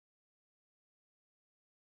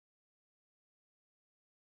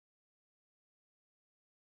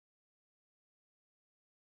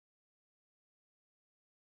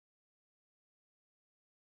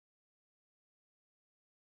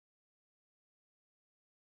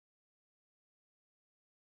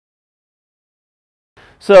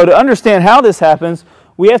So to understand how this happens,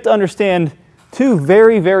 we have to understand two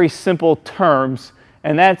very, very simple terms,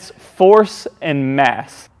 and that's force and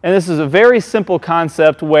mass. And this is a very simple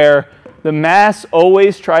concept where the mass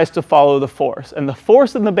always tries to follow the force. And the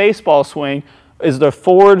force in the baseball swing is the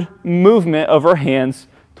forward movement of our hands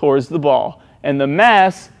towards the ball. And the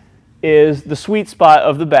mass is the sweet spot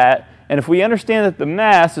of the bat. And if we understand that the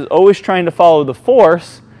mass is always trying to follow the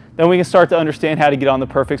force, then we can start to understand how to get on the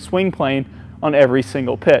perfect swing plane on every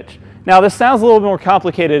single pitch. Now this sounds a little bit more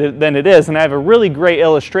complicated than it is, and I have a really great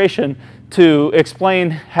illustration to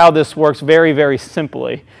explain how this works very, very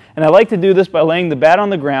simply. And I like to do this by laying the bat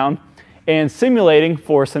on the ground and simulating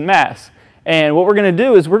force and mass. And what we're going to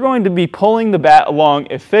do is we're going to be pulling the bat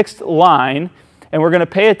along a fixed line, and we're going to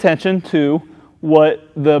pay attention to what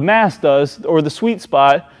the mass does, or the sweet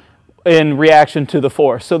spot, in reaction to the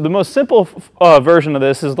force. So the most simple version of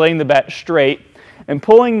this is laying the bat straight and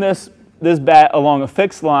pulling this bat along a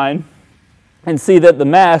fixed line, and see that the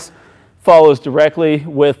mass follows directly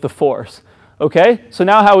with the force. Okay, so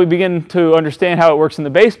now how we begin to understand how it works in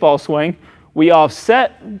the baseball swing, we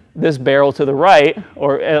offset this barrel to the right,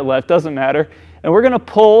 or left, doesn't matter, and we're going to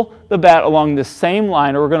pull the bat along the same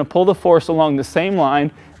line, or we're going to pull the force along the same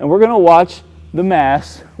line, and we're going to watch the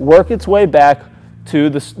mass work its way back to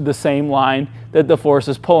the same line that the force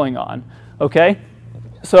is pulling on. Okay,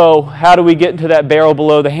 so how do we get into that barrel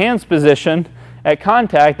below the hands position at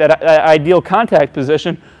contact, that ideal contact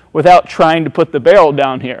position, without trying to put the barrel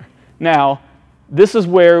down here? Now, this is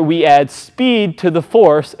where we add speed to the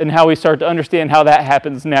force and how we start to understand how that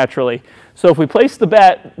happens naturally. So if we place the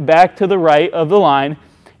bat back to the right of the line,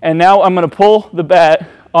 and now I'm going to pull the bat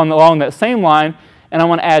along that same line, and I'm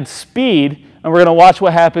going to add speed, and we're going to watch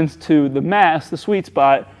what happens to the mass, the sweet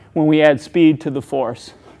spot, when we add speed to the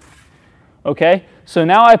force. Okay, so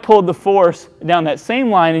now I pulled the force down that same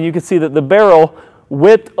line, and you can see that the barrel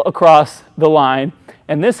whipped across the line,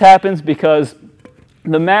 and this happens because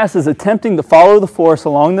the mass is attempting to follow the force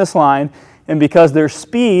along this line, and because there's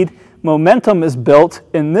speed, momentum is built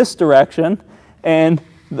in this direction, and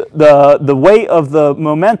the weight of the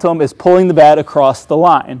momentum is pulling the bat across the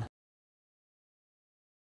line.